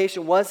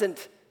invitation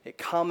wasn't,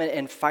 "Come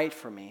and fight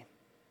for me."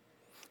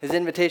 His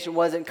invitation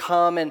wasn't,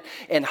 "Come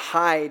and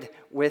hide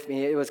with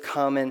me." It was,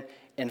 "Come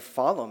and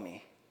follow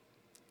me."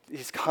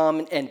 He's,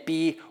 "Come and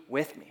be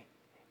with me.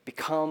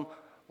 Become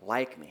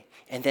like me.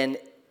 And then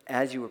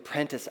as you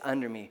apprentice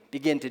under me,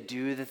 begin to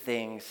do the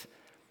things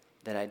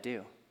that I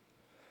do."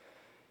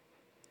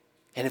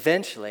 And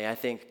eventually, I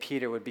think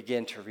Peter would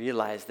begin to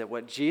realize that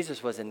what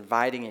Jesus was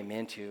inviting him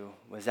into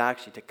was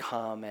actually to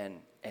come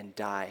and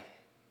die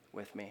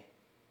with me.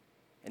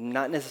 And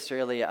not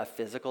necessarily a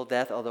physical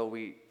death, although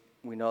we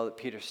know that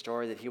Peter's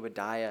story that he would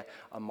die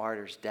a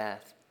martyr's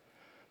death.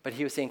 But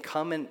he was saying,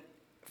 "Come and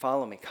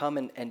follow me. Come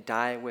and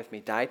die with me.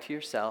 Die to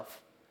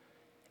yourself.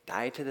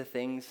 Die to the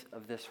things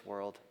of this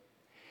world.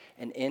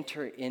 And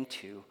enter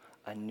into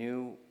a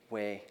new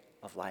way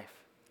of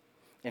life.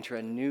 Enter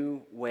a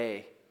new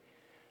way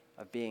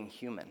of being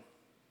human."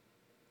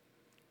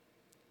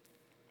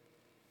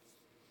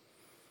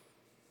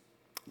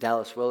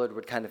 Dallas Willard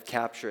would kind of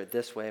capture it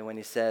this way when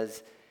he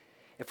says,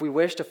 "If we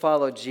wish to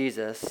follow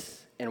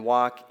Jesus and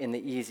walk in the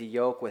easy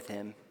yoke with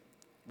him,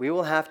 we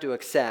will have to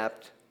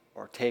accept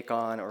or take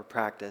on or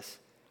practice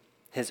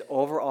his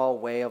overall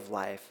way of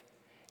life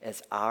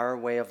as our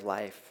way of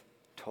life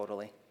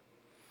totally."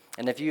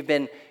 And if you've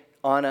been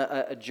on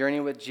a journey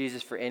with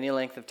Jesus for any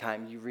length of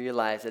time,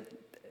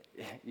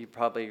 you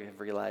probably have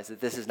realized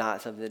that this is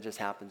not something that just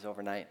happens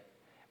overnight.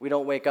 We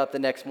don't wake up the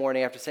next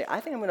morning after saying,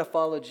 "I think I'm going to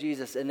follow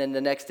Jesus," and then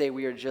the next day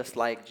we are just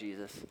like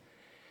Jesus.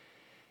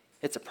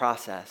 It's a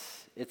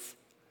process. It's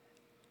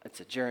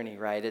a journey,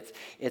 right?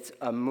 It's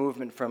a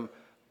movement from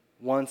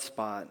one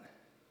spot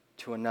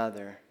to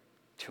another,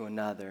 to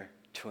another,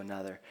 to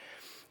another.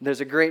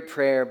 There's a great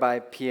prayer by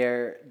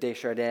Pierre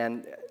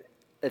Desjardins.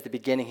 At the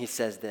beginning he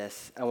says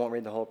this. I won't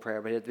read the whole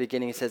prayer, but at the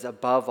beginning he says,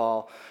 "Above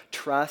all,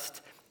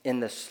 trust in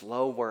the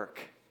slow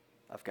work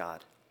of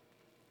God."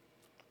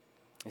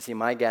 You see,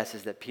 my guess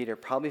is that Peter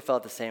probably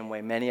felt the same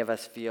way many of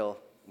us feel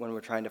when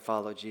we're trying to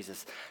follow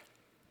Jesus.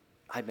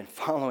 I've been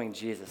following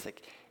Jesus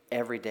like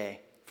every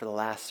day for the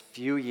last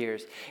few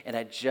years, and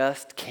I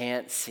just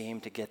can't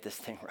seem to get this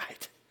thing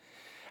right.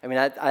 I mean,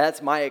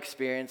 that's my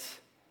experience.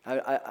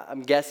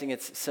 I'm guessing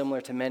it's similar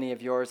to many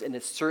of yours, and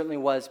it certainly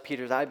was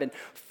Peter's. I've been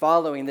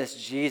following this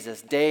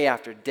Jesus day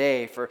after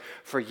day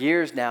for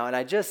years now, and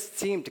I just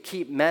seem to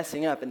keep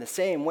messing up in the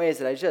same ways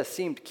that I just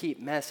seem to keep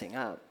messing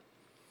up.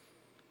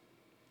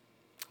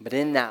 But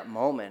in that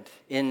moment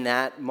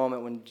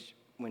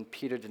when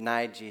Peter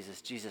denied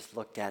Jesus, Jesus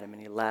looked at him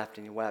and he laughed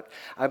and he wept.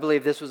 I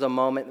believe this was a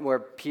moment where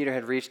Peter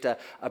had reached a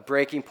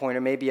breaking point,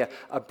 or maybe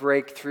a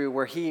breakthrough,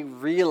 where he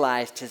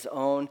realized his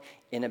own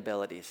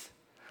inabilities.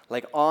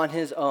 Like on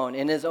his own,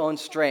 in his own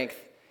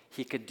strength,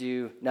 he could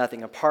do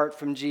nothing. Apart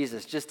from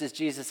Jesus, just as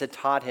Jesus had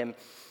taught him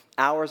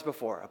hours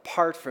before,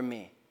 "Apart from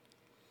me,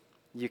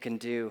 you can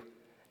do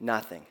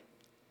nothing."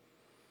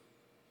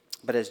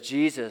 But as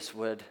Jesus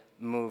would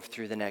move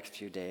through the next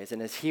few days,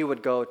 and as he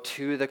would go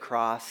to the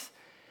cross,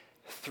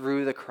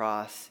 through the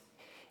cross,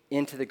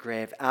 into the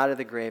grave, out of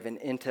the grave, and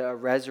into a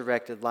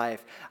resurrected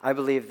life, I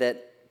believe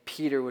that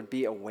Peter would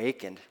be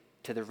awakened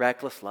to the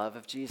reckless love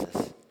of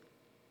Jesus.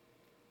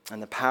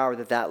 And the power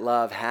that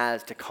love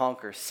has to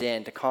conquer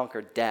sin, to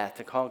conquer death,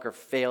 to conquer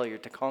failure,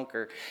 to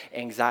conquer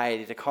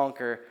anxiety, to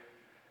conquer,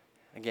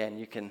 again,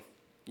 you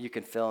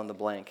can fill in the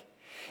blank.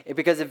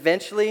 Because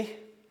eventually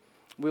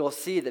we will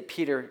see that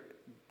Peter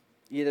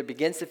either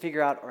begins to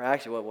figure out, or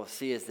actually what we'll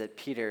see is that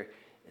Peter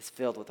is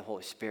filled with the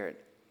Holy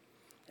Spirit.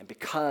 And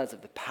because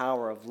of the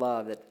power of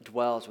love that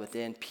dwells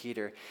within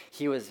Peter,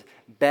 he was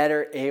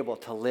better able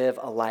to live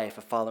a life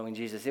of following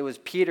Jesus. It was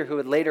Peter who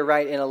would later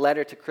write in a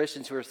letter to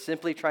Christians who were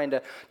simply trying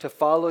to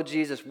follow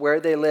Jesus where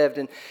they lived.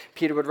 And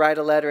Peter would write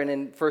a letter, and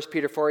in 1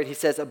 Peter 4:8, he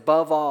says,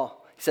 "Above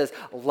all," he says,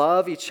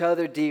 "love each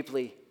other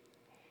deeply,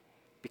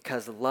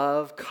 because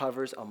love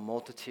covers a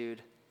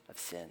multitude of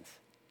sins."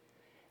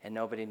 And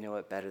nobody knew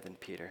it better than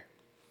Peter.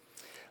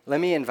 Let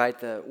me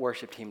invite the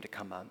worship team to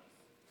come up.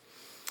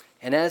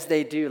 And as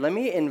they do, let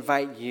me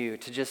invite you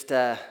to just,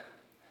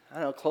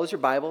 close your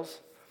Bibles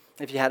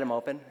if you had them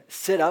open.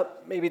 Sit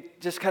up, maybe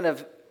just kind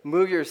of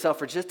move yourself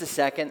for just a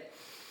second,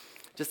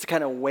 just to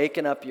kind of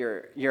waken up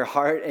your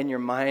heart and your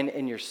mind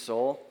and your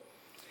soul.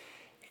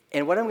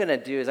 And what I'm going to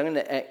do is I'm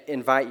going to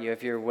invite you,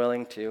 if you're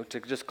willing to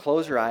just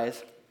close your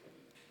eyes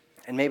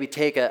and maybe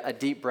take a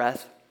deep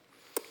breath.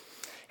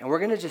 And we're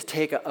going to just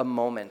take a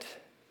moment,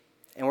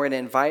 and we're going to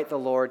invite the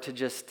Lord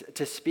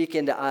to speak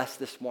into us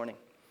this morning,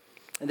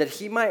 and that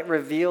he might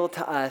reveal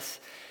to us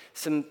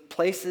some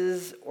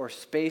places or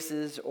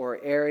spaces or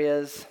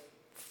areas,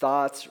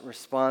 thoughts,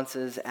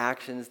 responses,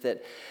 actions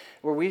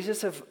where we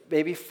just have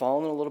maybe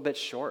fallen a little bit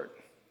short,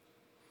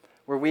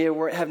 where we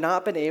have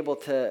not been able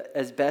to,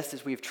 as best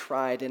as we've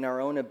tried in our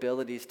own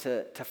abilities,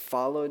 to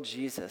follow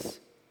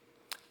Jesus,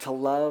 to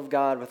love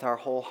God with our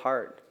whole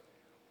heart,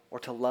 or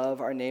to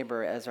love our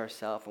neighbor as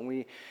ourselves. And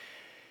we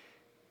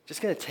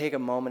just going to take a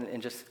moment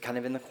and just kind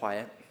of in the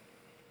quiet.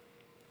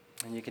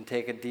 And you can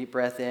take a deep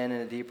breath in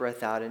and a deep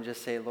breath out and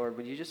just say, Lord,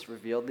 would you just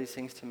reveal these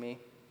things to me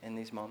in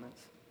these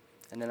moments?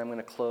 And then I'm going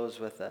to close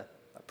with a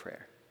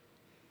prayer.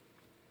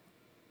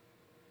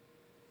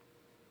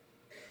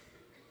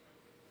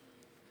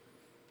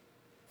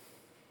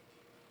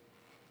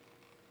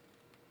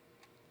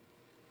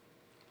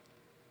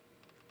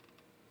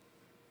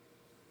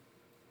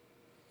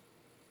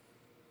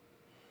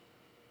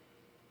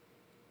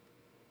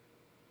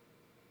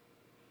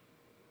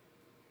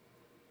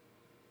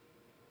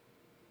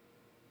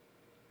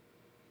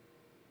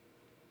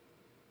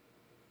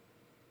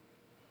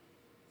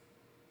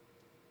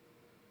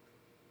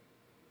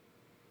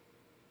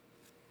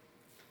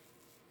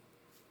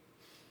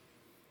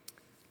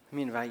 Let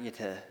me invite you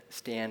to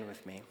stand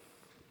with me.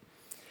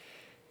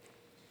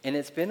 And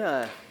it's been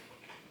a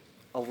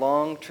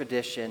long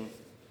tradition,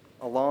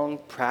 a long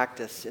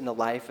practice in the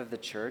life of the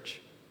church,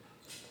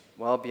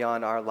 well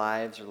beyond our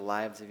lives or the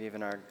lives of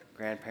even our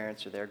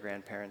grandparents or their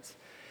grandparents,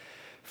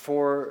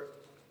 for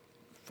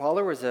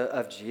followers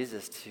of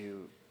Jesus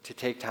to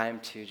take time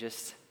to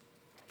just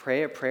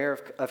pray a prayer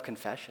of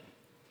confession,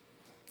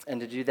 and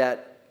to do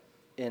that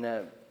in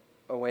a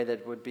way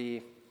that would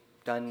be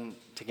done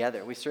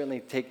together. We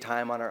certainly take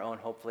time on our own,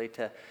 hopefully,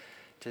 to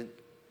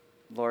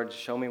Lord,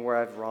 show me where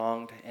I've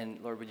wronged, and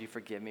Lord, would you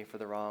forgive me for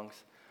the wrongs?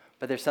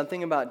 But there's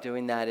something about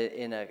doing that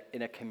in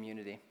a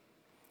community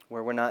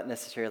where we're not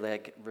necessarily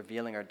like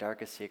revealing our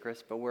darkest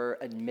secrets, but we're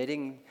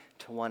admitting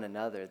to one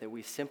another that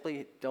we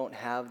simply don't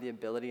have the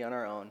ability on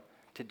our own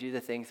to do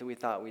the things that we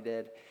thought we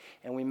did,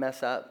 and we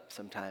mess up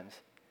sometimes,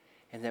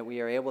 and that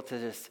we are able to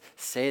just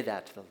say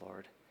that to the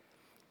Lord,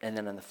 and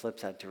then on the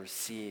flip side, to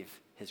receive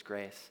his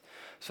grace.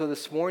 So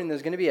this morning,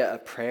 there's going to be a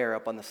prayer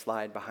up on the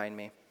slide behind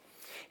me.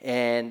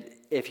 And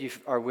if you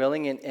are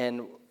willing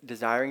and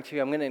desiring to,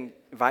 I'm going to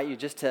invite you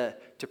just to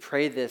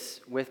pray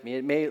this with me.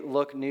 It may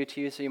look new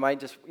to you, so you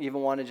might just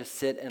even want to just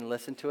sit and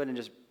listen to it and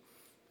just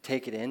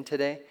take it in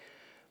today.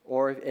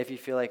 Or if you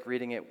feel like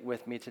reading it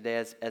with me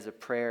today as a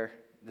prayer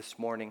this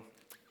morning,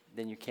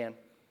 then you can.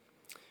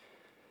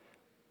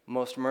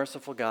 Most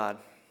merciful God,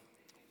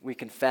 we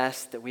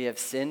confess that we have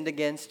sinned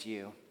against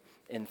you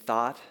in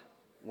thought,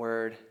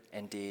 word,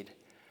 and deed,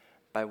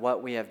 by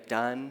what we have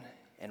done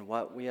and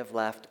what we have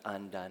left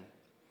undone.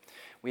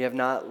 We have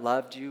not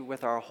loved you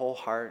with our whole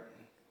heart.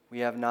 We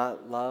have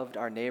not loved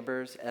our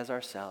neighbors as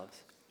ourselves.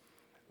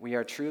 We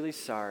are truly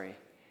sorry,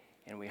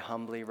 and we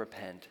humbly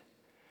repent.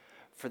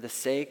 For the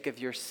sake of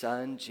your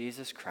Son,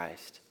 Jesus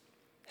Christ,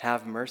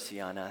 have mercy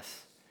on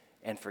us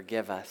and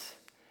forgive us,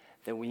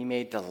 that we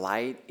may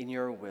delight in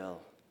your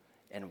will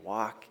and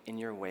walk in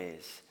your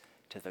ways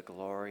to the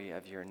glory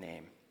of your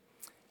name.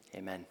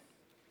 Amen.